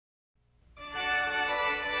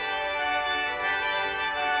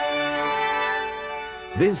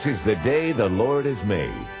This is the day the Lord has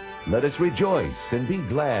made. Let us rejoice and be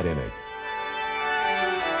glad in it.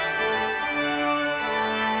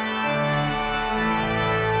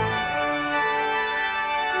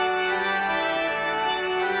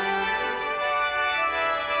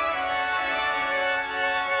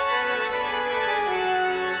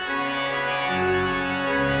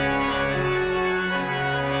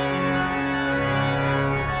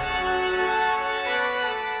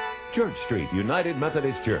 Church Street United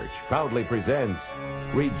Methodist Church proudly presents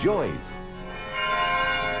Rejoice.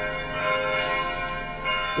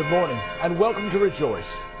 Good morning and welcome to Rejoice,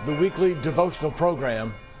 the weekly devotional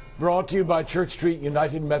program brought to you by Church Street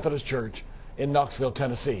United Methodist Church in Knoxville,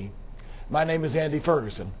 Tennessee. My name is Andy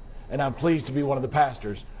Ferguson and I'm pleased to be one of the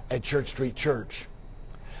pastors at Church Street Church.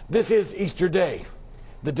 This is Easter Day,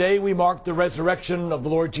 the day we mark the resurrection of the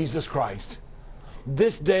Lord Jesus Christ.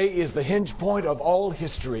 This day is the hinge point of all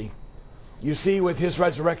history. You see, with his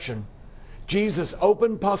resurrection, Jesus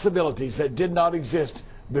opened possibilities that did not exist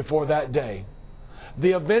before that day.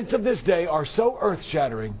 The events of this day are so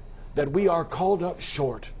earth-shattering that we are called up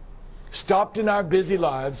short, stopped in our busy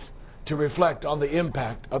lives to reflect on the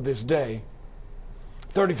impact of this day.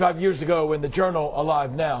 35 years ago in the journal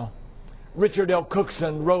Alive Now, Richard L.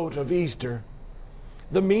 Cookson wrote of Easter,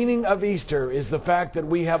 "The meaning of Easter is the fact that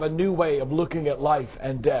we have a new way of looking at life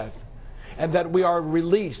and death, and that we are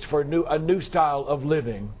released for a new style of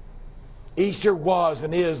living. Easter was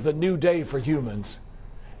and is the new day for humans.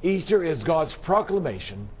 Easter is God's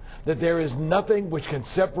proclamation that there is nothing which can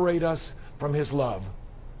separate us from His love.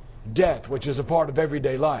 Death, which is a part of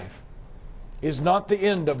everyday life, is not the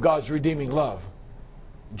end of God's redeeming love.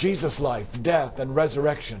 Jesus' life, death, and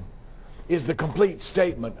resurrection is the complete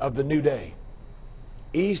statement of the new day."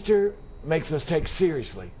 Easter makes us take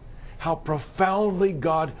seriously how profoundly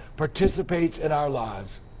God participates in our lives.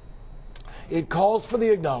 It calls for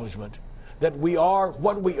the acknowledgement that we are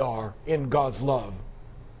what we are in God's love.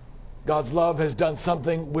 God's love has done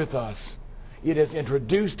something with us. It has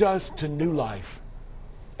introduced us to new life.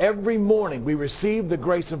 Every morning we receive the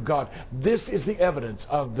grace of God. This is the evidence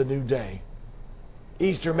of the new day.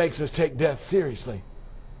 Easter makes us take death seriously.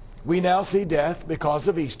 We now see death, because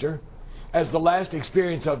of Easter, as the last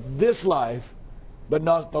experience of this life, but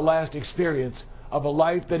not the last experience of a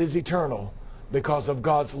life that is eternal because of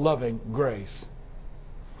God's loving grace.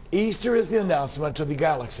 Easter is the announcement to the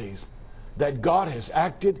galaxies that God has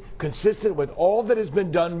acted consistent with all that has been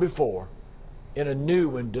done before in a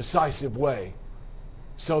new and decisive way,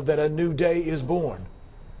 so that a new day is born,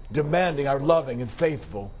 demanding our loving and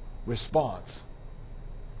faithful response.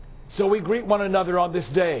 So we greet one another on this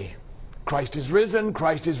day. Christ is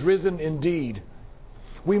risen indeed.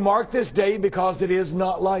 We mark this day because it is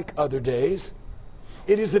not like other days.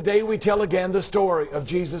 It is the day we tell again the story of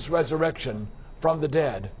Jesus' resurrection from the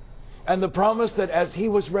dead, and the promise that as He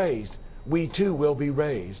was raised, we too will be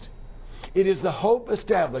raised. It is the hope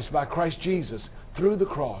established by Christ Jesus through the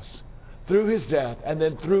cross, through His death, and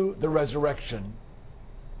then through the resurrection.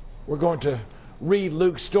 We're going to read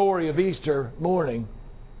Luke's story of Easter morning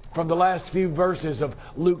from the last few verses of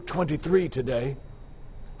Luke 23 today.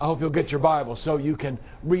 I hope you'll get your Bible so you can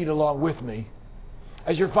read along with me.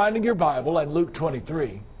 As you're finding your Bible and Luke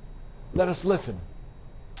 23, let us listen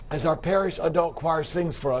as our parish adult choir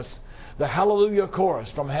sings for us the Hallelujah chorus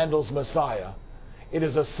from Handel's Messiah. It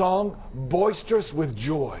is a song boisterous with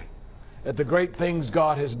joy at the great things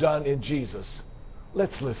God has done in Jesus.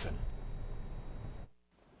 Let's listen.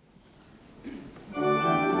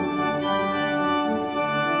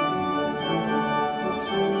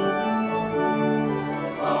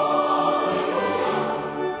 Oh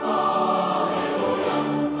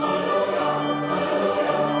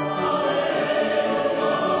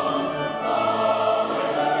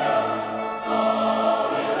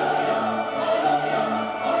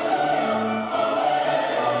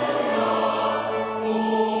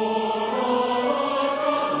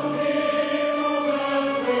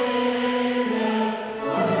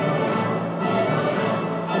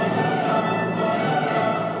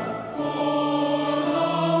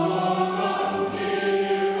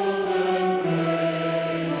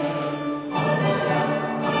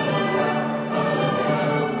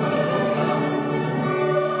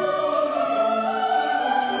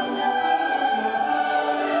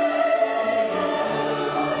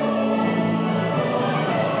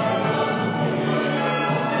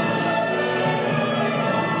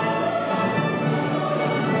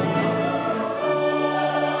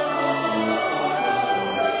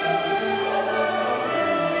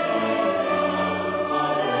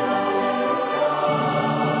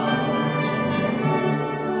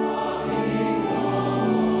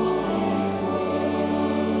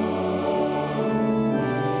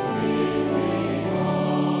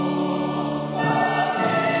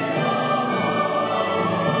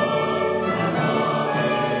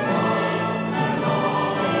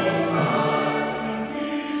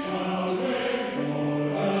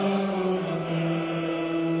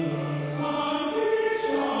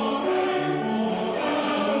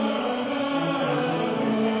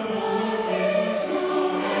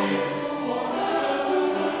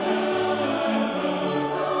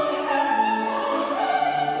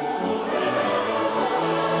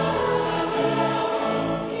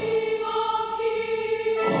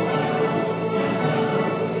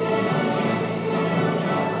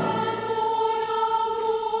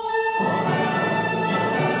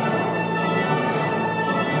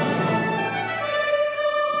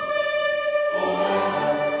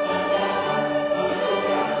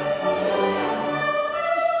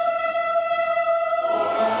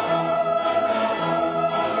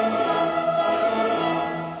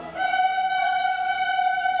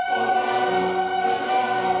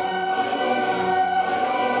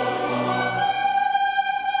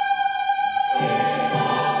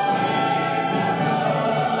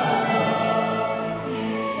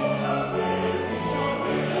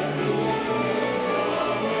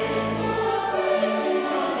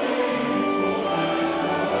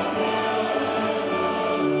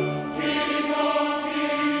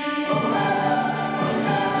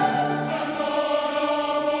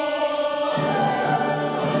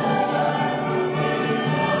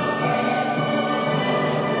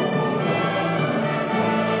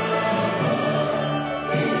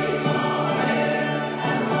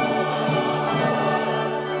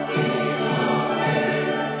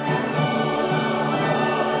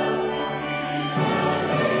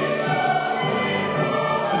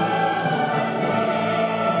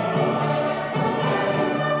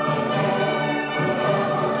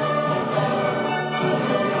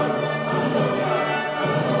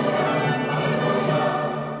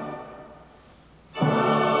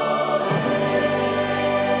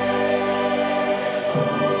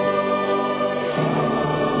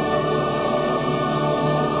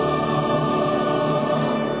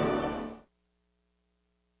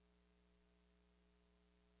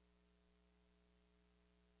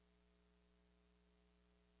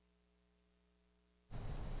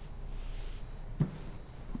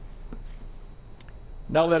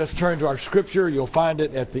Now let us turn to our scripture. You'll find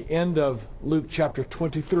it at the end of Luke chapter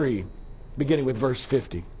 23, beginning with verse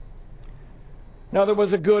 50. Now there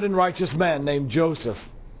was a good and righteous man named Joseph,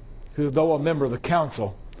 who, though a member of the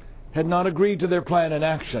council, had not agreed to their plan and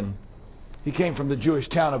action. He came from the Jewish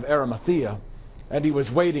town of Arimathea, and he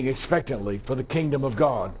was waiting expectantly for the kingdom of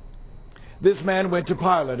God. This man went to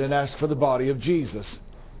Pilate and asked for the body of Jesus.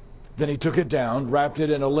 Then he took it down, wrapped it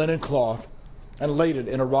in a linen cloth, and laid it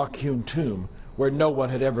in a rock-hewn tomb, where no one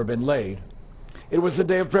had ever been laid. It was the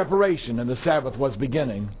day of preparation, and the Sabbath was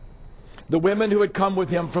beginning. The women who had come with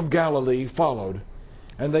him from Galilee followed,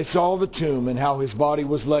 and they saw the tomb and how his body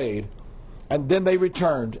was laid. And then they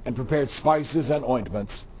returned and prepared spices and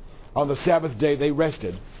ointments. On the Sabbath day they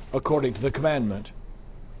rested, according to the commandment.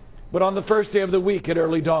 But on the first day of the week at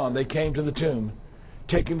early dawn they came to the tomb,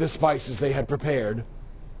 taking the spices they had prepared.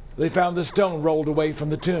 They found the stone rolled away from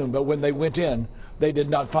the tomb, but when they went in, they did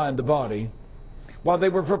not find the body. While they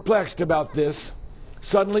were perplexed about this,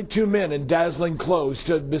 suddenly 2 men in dazzling clothes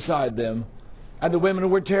stood beside them, and the women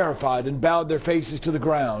were terrified and bowed their faces to the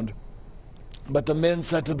ground. But the men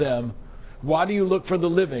said to them, "Why do you look for the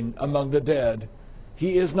living among the dead?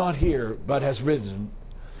 He is not here, but has risen.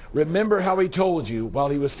 Remember how he told you while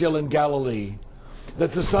he was still in Galilee,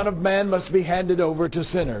 that the Son of Man must be handed over to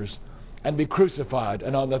sinners, and be crucified,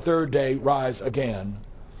 and on the third day rise again."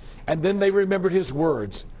 And then they remembered his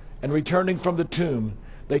words, and returning from the tomb,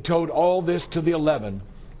 they told all this to the 11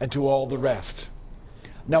 and to all the rest.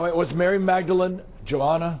 Now it was Mary Magdalene,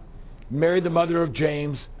 Joanna, Mary the mother of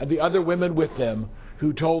James, and the other women with them,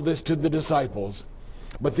 who told this to the disciples.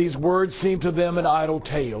 But these words seemed to them an idle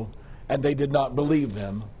tale, and they did not believe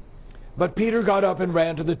them. But Peter got up and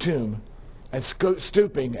ran to the tomb, and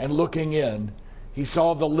stooping and looking in, he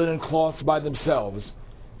saw the linen cloths by themselves,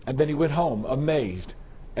 and then he went home amazed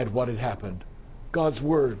at what had happened. God's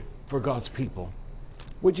word for God's people.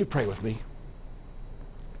 Would you pray with me?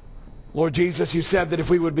 Lord Jesus, you said that if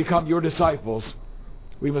we would become your disciples,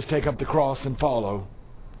 we must take up the cross and follow.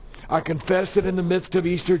 I confess that in the midst of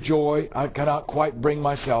Easter joy, I cannot quite bring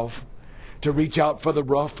myself to reach out for the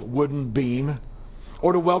rough wooden beam,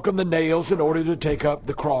 or to welcome the nails in order to take up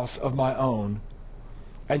the cross of my own.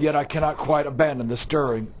 And yet I cannot quite abandon the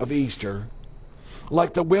stirring of Easter.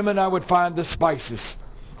 Like the women, I would find the spices,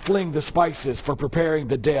 fling the spices for preparing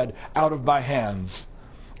the dead out of my hands,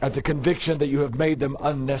 at the conviction that you have made them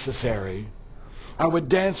unnecessary. I would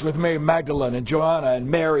dance with Mary Magdalene and Joanna and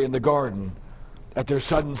Mary in the garden at their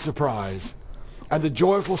sudden surprise, and the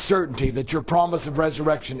joyful certainty that your promise of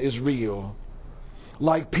resurrection is real.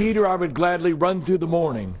 Like Peter, I would gladly run through the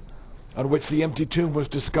morning on which the empty tomb was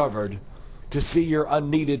discovered to see your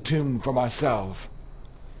unneeded tomb for myself.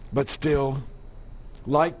 But still,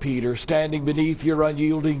 like Peter, standing beneath your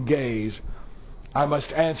unyielding gaze, I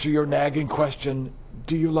must answer your nagging question,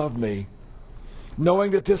 do you love me?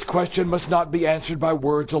 Knowing that this question must not be answered by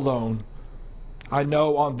words alone, I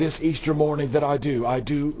know on this Easter morning that I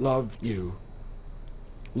do love you.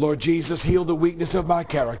 Lord Jesus, heal the weakness of my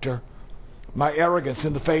character, my arrogance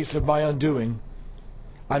in the face of my undoing,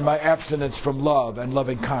 and my abstinence from love and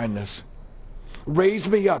loving kindness. Raise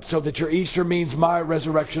me up so that your Easter means my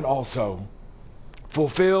resurrection also.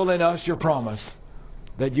 Fulfill in us your promise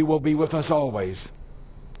that you will be with us always.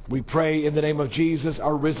 We pray in the name of Jesus,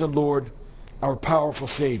 our risen Lord, our powerful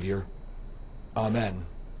Savior. Amen.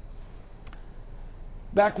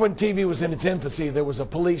 Back when TV was in its infancy, there was a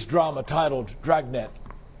police drama titled Dragnet.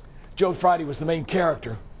 Joe Friday was the main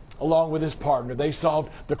character, along with his partner. They solved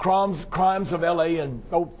the crimes of L.A. in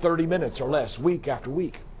 30 minutes or less, week after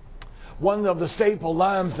week. One of the staple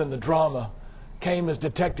lines in the drama came as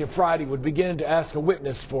Detective Friday would begin to ask a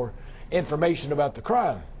witness for information about the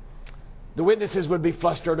crime. The witnesses would be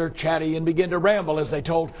flustered or chatty and begin to ramble as they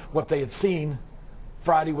told what they had seen.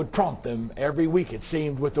 Friday would prompt them every week, it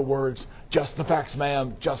seemed, with the words, "Just the facts,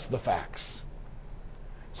 ma'am, just the facts."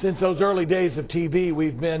 Since those early days of TV,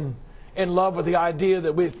 we've been in love with the idea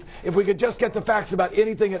that if we could just get the facts about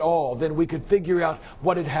anything at all, then we could figure out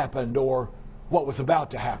what had happened or what was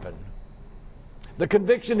about to happen. The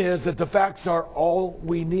conviction is that the facts are all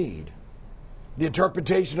we need. The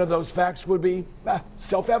interpretation of those facts would be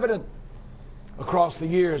self-evident. Across the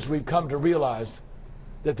years, we've come to realize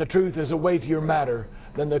that the truth is a weightier matter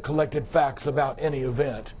than the collected facts about any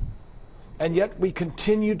event. And yet we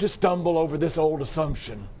continue to stumble over this old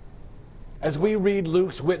assumption. As we read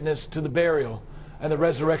Luke's witness to the burial and the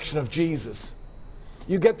resurrection of Jesus,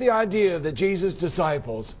 you get the idea that Jesus'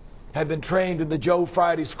 disciples had been trained in the Joe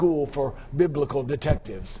Friday School for biblical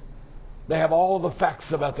detectives. They have all the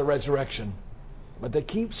facts about the resurrection, but they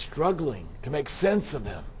keep struggling to make sense of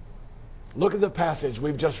them. Look at the passage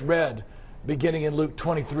we've just read beginning in Luke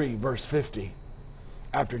 23, verse 50.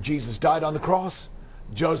 After Jesus died on the cross,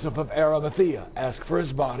 Joseph of Arimathea asked for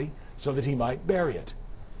his body so that he might bury it.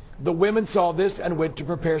 The women saw this and went to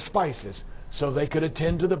prepare spices so they could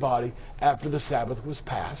attend to the body after the Sabbath was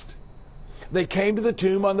past. They came to the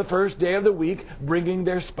tomb on the first day of the week, bringing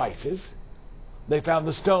their spices. They found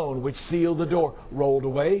the stone which sealed the door rolled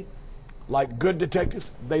away. Like good detectives,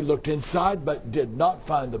 they looked inside but did not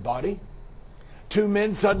find the body. Two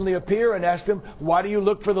men suddenly appear and ask them, "Why do you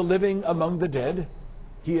look for the living among the dead?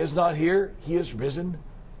 He is not here, he is risen.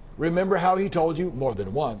 Remember how he told you more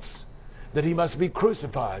than once that he must be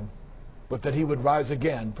crucified, but that he would rise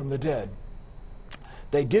again from the dead."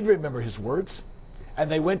 They did remember his words,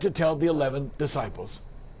 and they went to tell the 11 disciples.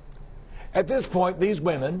 At this point, these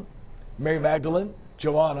women, Mary Magdalene,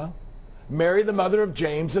 Joanna, Mary the mother of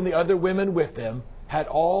James, and the other women with them, had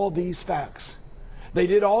all these facts. They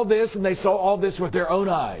did all this, and they saw all this with their own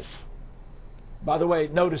eyes. By the way,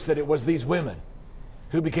 notice that it was these women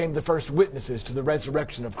who became the first witnesses to the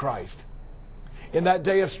resurrection of Christ. In that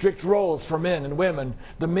day of strict roles for men and women,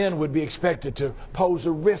 the men would be expected to pose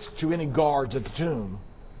a risk to any guards at the tomb.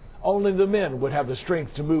 Only the men would have the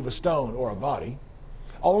strength to move a stone or a body.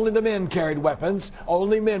 Only the men carried weapons.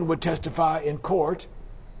 Only men would testify in court.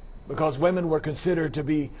 Because women were considered to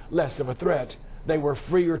be less of a threat, they were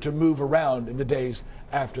freer to move around in the days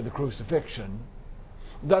after the crucifixion.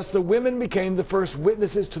 Thus the women became the first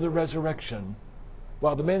witnesses to the resurrection,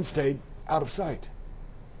 while the men stayed out of sight.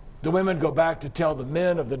 The women go back to tell the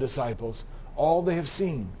men of the disciples all they have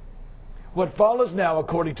seen. What follows now,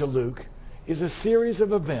 according to Luke, is a series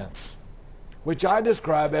of events which I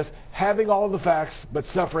describe as having all the facts but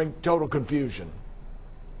suffering total confusion.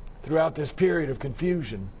 Throughout this period of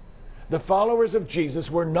confusion, the followers of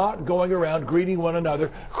Jesus were not going around greeting one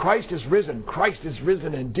another, "Christ is risen, Christ is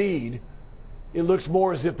risen indeed." It looks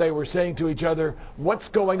more as if they were saying to each other, "What's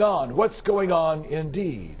going on? What's going on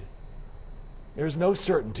indeed?" There's no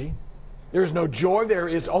certainty. There's no joy. There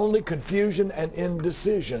is only confusion and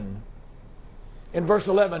indecision. In verse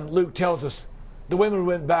 11, Luke tells us the women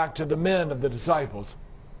went back to the men of the disciples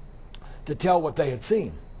to tell what they had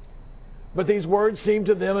seen. But these words seemed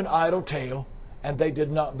to them an idle tale, and they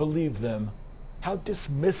did not believe them. How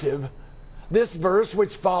dismissive. This verse,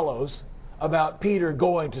 which follows about Peter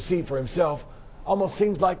going to see for himself, almost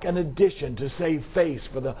seems like an addition to save face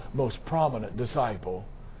for the most prominent disciple.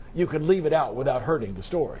 You could leave it out without hurting the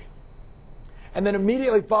story. And then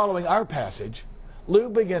immediately following our passage,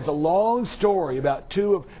 Luke begins a long story about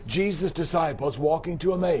two of Jesus' disciples walking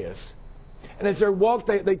to Emmaus. And as they walk,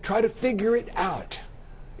 they try to figure it out.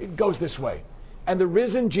 It goes this way. "And the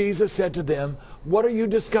risen Jesus said to them, 'What are you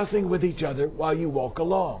discussing with each other while you walk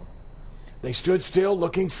along?' They stood still,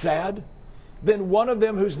 looking sad. Then one of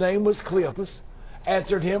them, whose name was Cleopas,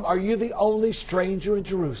 answered him, 'Are you the only stranger in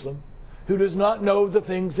Jerusalem who does not know the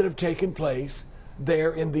things that have taken place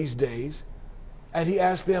there in these days?' And he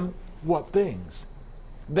asked them, 'What things?'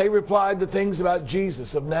 They replied, 'The things about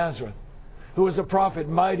Jesus of Nazareth, who was a prophet,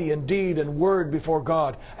 mighty in deed and word before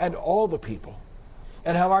God and all the people,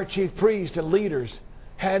 and how our chief priests and leaders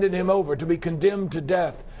handed him over to be condemned to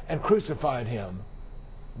death and crucified him.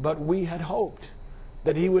 But we had hoped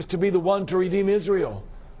that he was to be the one to redeem Israel.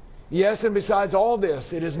 Yes, and besides all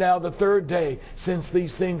this, it is now the third day since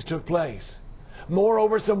these things took place.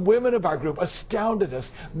 Moreover, some women of our group astounded us.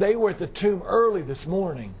 They were at the tomb early this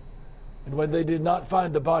morning. And when they did not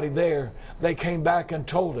find the body there, they came back and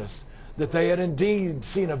told us that they had indeed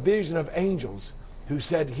seen a vision of angels who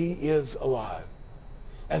said, 'He is alive.'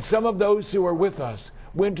 And some of those who were with us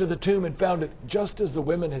went to the tomb and found it just as the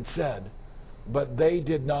women had said, but they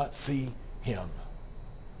did not see him."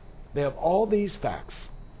 They have all these facts,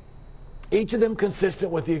 each of them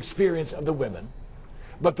consistent with the experience of the women,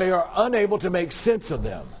 but they are unable to make sense of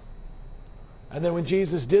them. And then when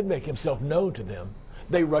Jesus did make himself known to them,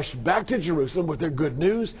 they rushed back to Jerusalem with their good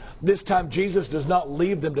news. This time Jesus does not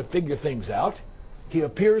leave them to figure things out. He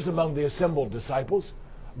appears among the assembled disciples,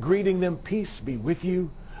 greeting them, "Peace be with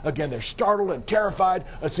you." Again, they're startled and terrified,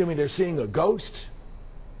 assuming they're seeing a ghost.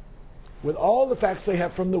 With all the facts they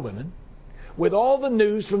have from the women, with all the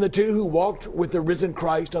news from the two who walked with the risen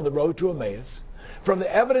Christ on the road to Emmaus, from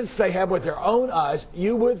the evidence they have with their own eyes,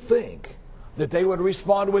 you would think that they would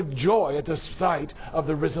respond with joy at the sight of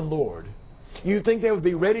the risen Lord. You think they would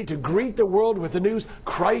be ready to greet the world with the news,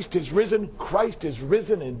 "Christ is risen, Christ is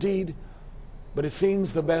risen indeed." But it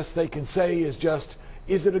seems the best they can say is just,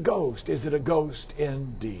 "Is it a ghost? Is it a ghost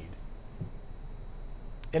indeed?"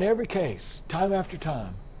 In every case, time after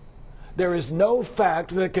time, there is no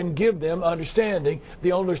fact that can give them understanding.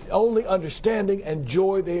 The only understanding and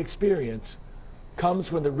joy they experience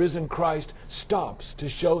comes when the risen Christ stops to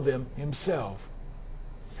show them himself.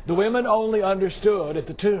 The women only understood at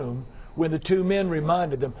the tomb when the two men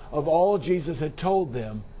reminded them of all Jesus had told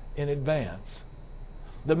them in advance.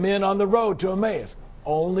 The men on the road to Emmaus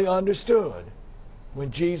only understood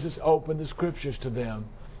when Jesus opened the Scriptures to them,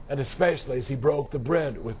 and especially as he broke the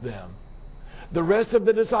bread with them. The rest of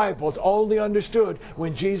the disciples only understood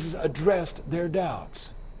when Jesus addressed their doubts.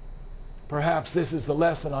 Perhaps this is the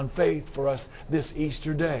lesson on faith for us this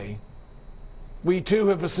Easter day. We too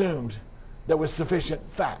have assumed that with sufficient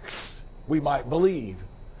facts we might believe.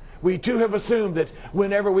 We too have assumed that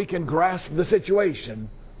whenever we can grasp the situation,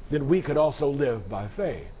 then we could also live by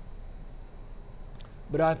faith.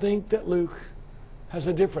 But I think that Luke has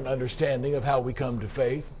a different understanding of how we come to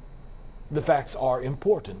faith. The facts are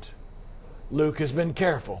important. Luke has been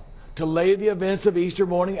careful to lay the events of Easter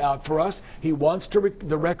morning out for us. He wants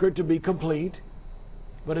the record to be complete.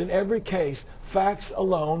 But in every case, facts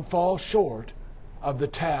alone fall short of the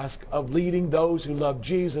task of leading those who love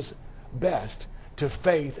Jesus best to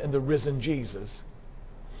faith in the risen Jesus.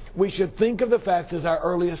 We should think of the facts as our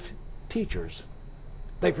earliest teachers.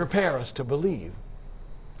 They prepare us to believe.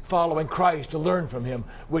 Following Christ to learn from Him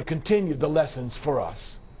would continue the lessons for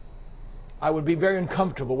us. I would be very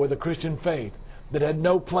uncomfortable with a Christian faith that had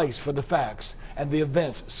no place for the facts and the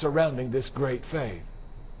events surrounding this great faith.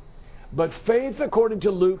 But faith, according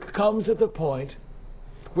to Luke, comes at the point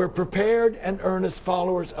where prepared and earnest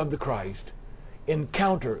followers of the Christ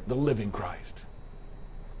encounter the living Christ.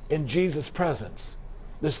 In Jesus' presence,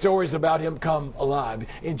 the stories about Him come alive.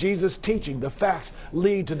 In Jesus' teaching, the facts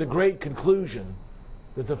lead to the great conclusion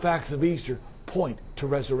that the facts of Easter point to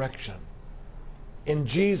resurrection. In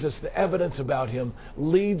Jesus, the evidence about Him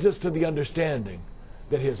leads us to the understanding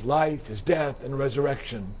that His life, His death, and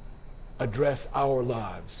resurrection address our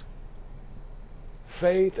lives.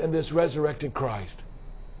 Faith in this resurrected Christ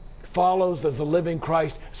follows as the living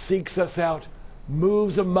Christ seeks us out,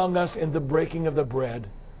 moves among us in the breaking of the bread,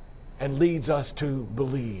 and leads us to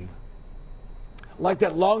believe. Like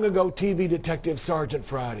that long ago TV detective Sergeant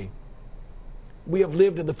Friday, we have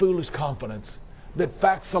lived in the foolish confidence that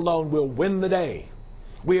facts alone will win the day.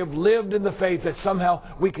 We have lived in the faith that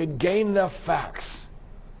somehow we could gain enough facts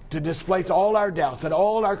to displace all our doubts and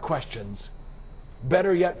all our questions.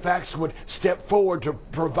 Better yet, facts would step forward to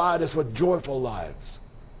provide us with joyful lives.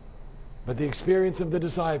 But the experience of the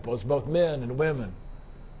disciples, both men and women,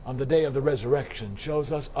 on the day of the resurrection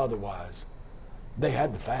shows us otherwise. They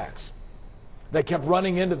had the facts. They kept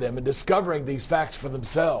running into them and discovering these facts for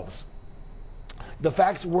themselves. The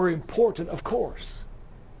facts were important, of course.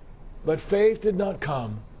 But faith did not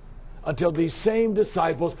come until these same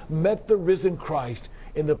disciples met the risen Christ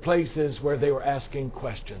in the places where they were asking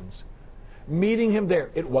questions. Meeting Him there,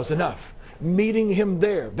 it was enough. Meeting Him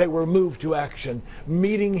there, they were moved to action.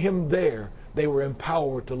 Meeting Him there, they were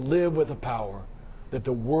empowered to live with a power that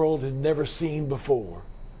the world had never seen before.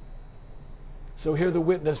 So hear the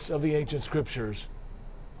witness of the ancient Scriptures.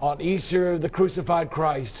 On Easter, the crucified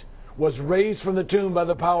Christ was raised from the tomb by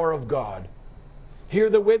the power of God. Hear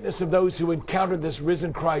the witness of those who encountered this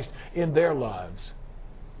risen Christ in their lives.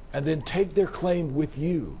 And then take their claim with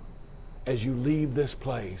you as you leave this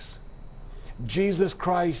place. Jesus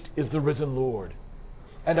Christ is the risen Lord,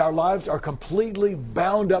 and our lives are completely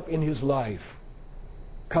bound up in His life.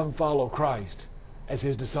 Come follow Christ as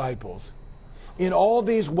His disciples. In all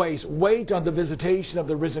these ways, wait on the visitation of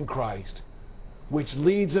the risen Christ, which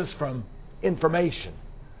leads us from information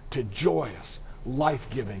to joyous,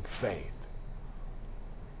 life-giving faith.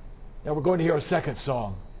 Now we're going to hear a second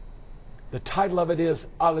song. The title of it is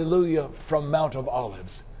Alleluia from Mount of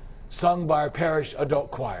Olives, sung by our parish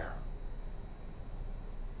adult choir.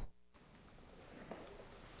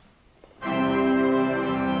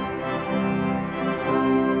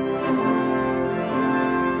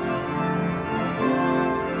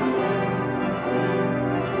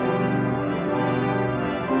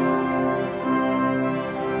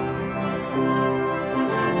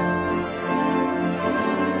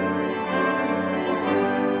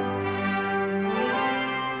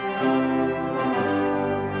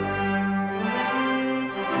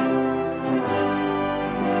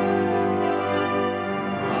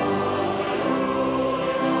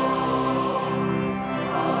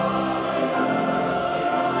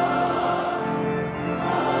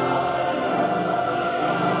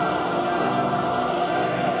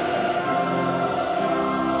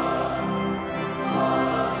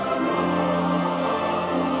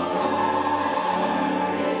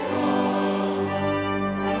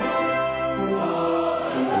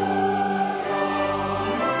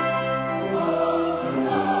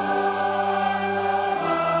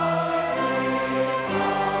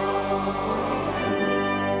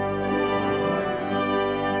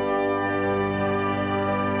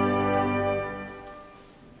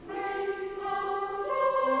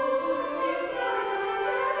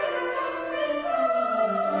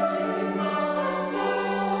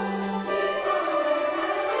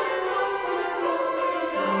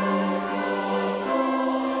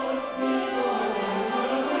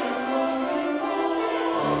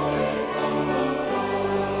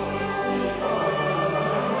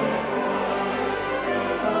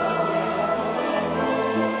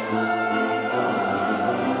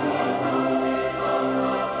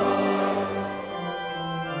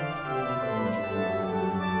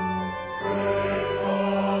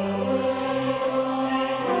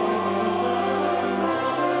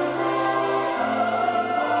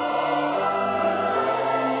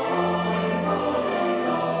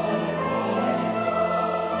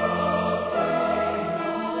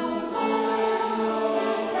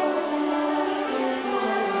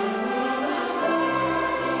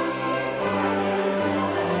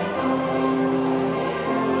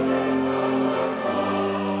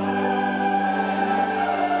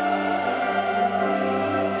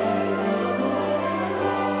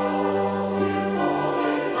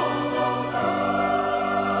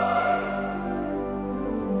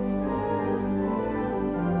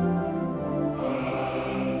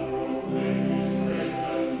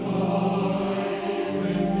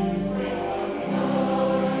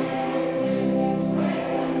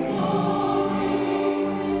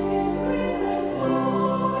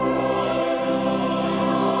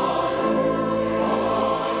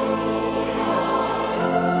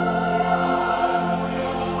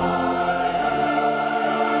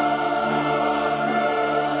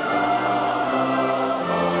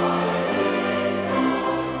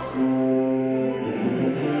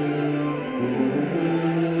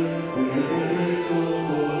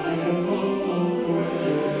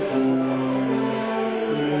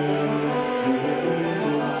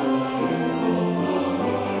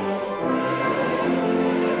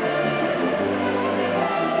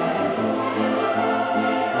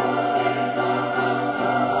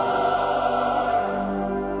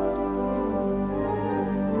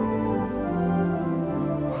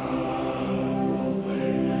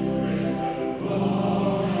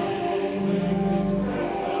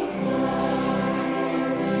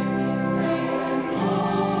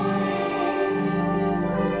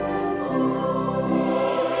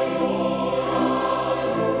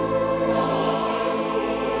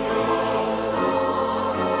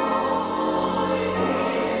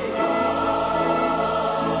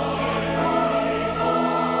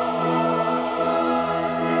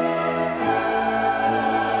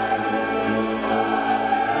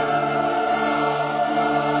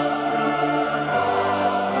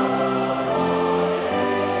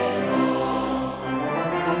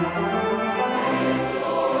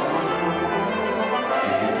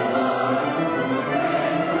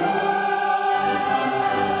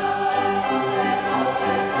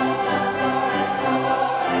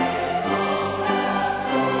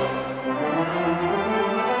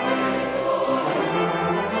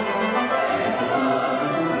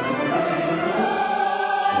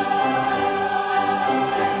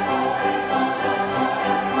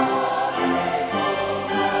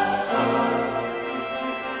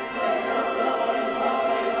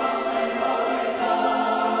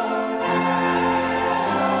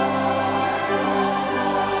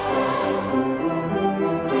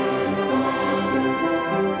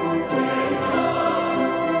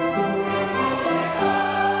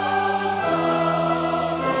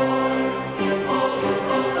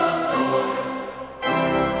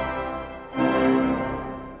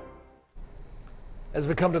 As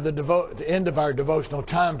we come to the end of our devotional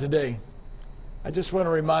time today, I just want to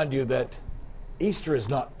remind you that Easter is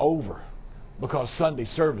not over because Sunday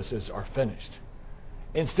services are finished.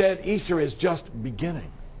 Instead, Easter is just beginning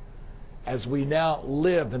as we now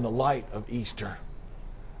live in the light of Easter.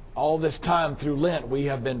 All this time through Lent, we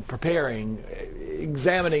have been preparing,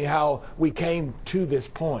 examining how we came to this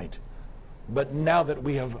point. But now that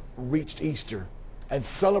we have reached Easter and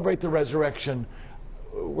celebrate the resurrection,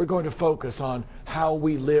 we're going to focus on how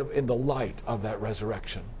we live in the light of that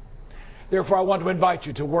resurrection. Therefore, I want to invite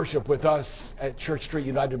you to worship with us at Church Street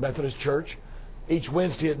United Methodist Church. Each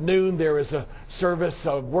Wednesday at noon, there is a service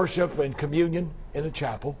of worship and communion in the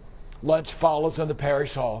chapel. Lunch follows in the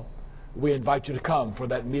parish hall. We invite you to come for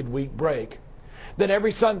that midweek break. Then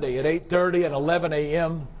every Sunday at 8:30 and 11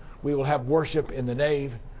 a.m., we will have worship in the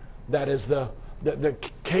nave. That is the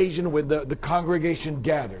occasion when the congregation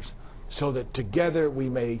gathers, so that together we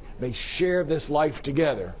may share this life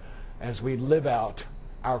together as we live out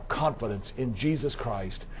our confidence in Jesus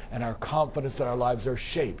Christ and our confidence that our lives are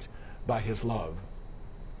shaped by His love.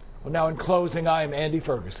 Well, now in closing, I am Andy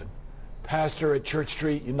Ferguson, pastor at Church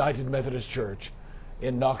Street United Methodist Church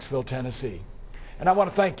in Knoxville, Tennessee. And I want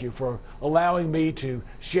to thank you for allowing me to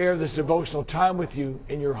share this devotional time with you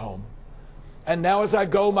in your home. And now as I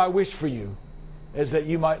go, my wish for you is that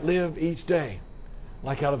you might live each day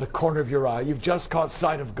like out of the corner of your eye. You've just caught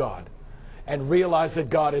sight of God and realize that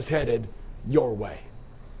God is headed your way.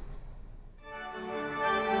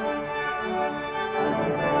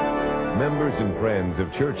 Members and friends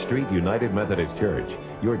of Church Street United Methodist Church,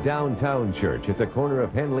 your downtown church at the corner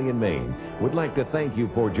of Henley and Main, would like to thank you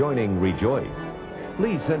for joining Rejoice.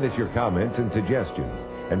 Please send us your comments and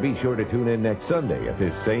suggestions, and be sure to tune in next Sunday at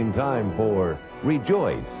this same time for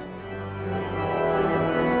Rejoice.